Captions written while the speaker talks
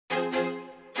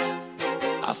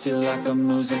I feel like I'm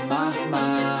losing my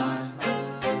mind.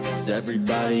 Is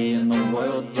everybody in the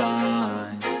world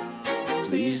blind?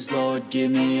 Please, Lord,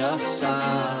 give me a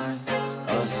sign,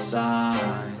 a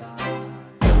sign.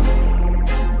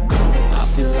 I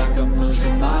feel like I'm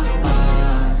losing my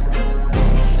mind.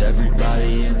 Is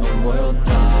everybody in the world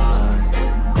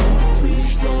blind?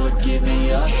 Please, Lord, give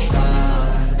me a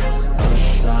sign, a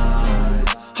sign.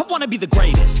 I wanna be the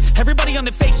greatest. Everybody on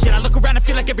the fake shit. I look around and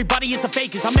feel like everybody is the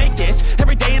fakest. I make this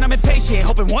every day and I'm impatient,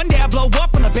 hoping one day I blow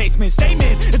up from the basement.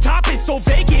 Statement, the top is so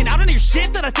vacant. I don't hear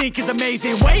shit that I think is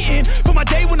amazing. Waiting for my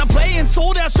day when I'm playing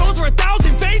sold out shows for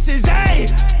 1,000 faces. Hey,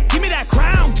 give me that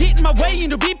crown, get in my way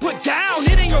and to be put down.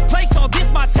 It ain't your place, all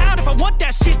this my town. If I want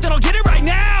that shit, then I'll get it right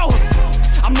now.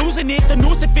 I'm losing it, the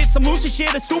noose it fits. I'm losing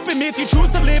shit, a stupid myth. You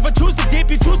choose to live or choose to dip.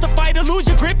 You choose to fight or lose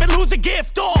your grip and lose a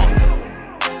gift.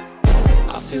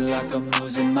 I feel like I'm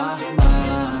losing my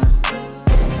mind.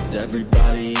 Is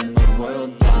everybody in the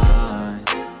world blind?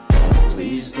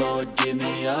 Please, Lord, give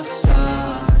me a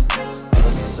sign,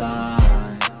 a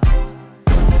sign.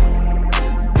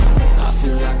 I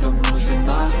feel like I'm losing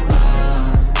my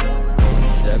mind.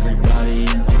 Is everybody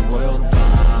in the world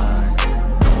blind?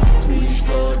 Please,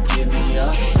 Lord, give me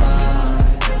a sign,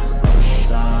 a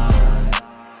sign.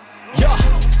 Yeah.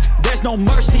 There's no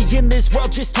mercy in this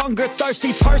world, just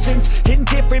hunger-thirsty persons in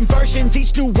different versions.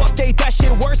 Each new update, that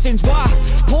shit worsens. Why?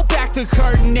 Pull back the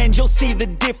curtain and you'll see the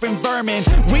different vermin.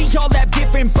 We all have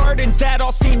different burdens that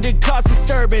all seem to cause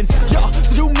disturbance. Yo,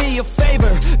 so do me a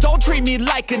favor, don't treat me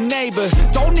like a neighbor.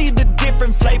 Don't need the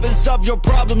different flavors of your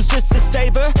problems just to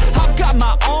savor. I've got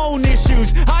my own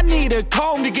issues, I need a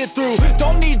comb to get through.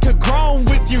 Don't need to groan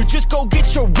with you, just go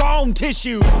get your own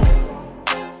tissue.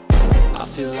 I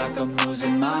feel like I'm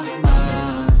losing my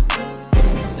mind.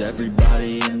 Is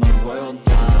everybody in the world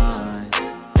blind?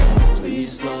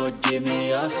 Please, Lord, give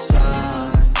me a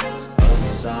sign, a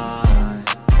sign.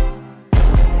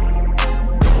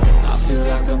 I feel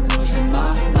like I'm losing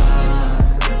my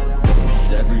mind.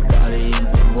 Is everybody in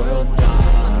the world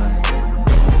blind?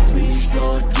 Please,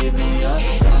 Lord, give me a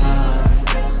sign,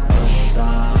 a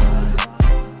sign.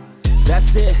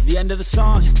 That's it, the end of the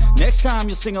song. Next time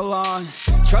you'll sing along.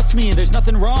 Trust me, there's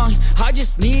nothing wrong. I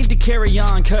just need to carry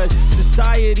on, cause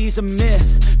society's a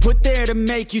myth put there to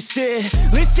make you sit.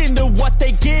 Listen to what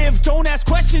they give. Don't ask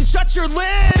questions, shut your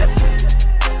lid.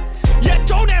 Yeah,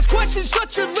 don't ask questions,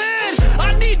 shut your lid.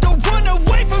 I need to run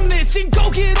away from this and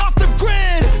go get off the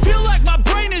grid. Feel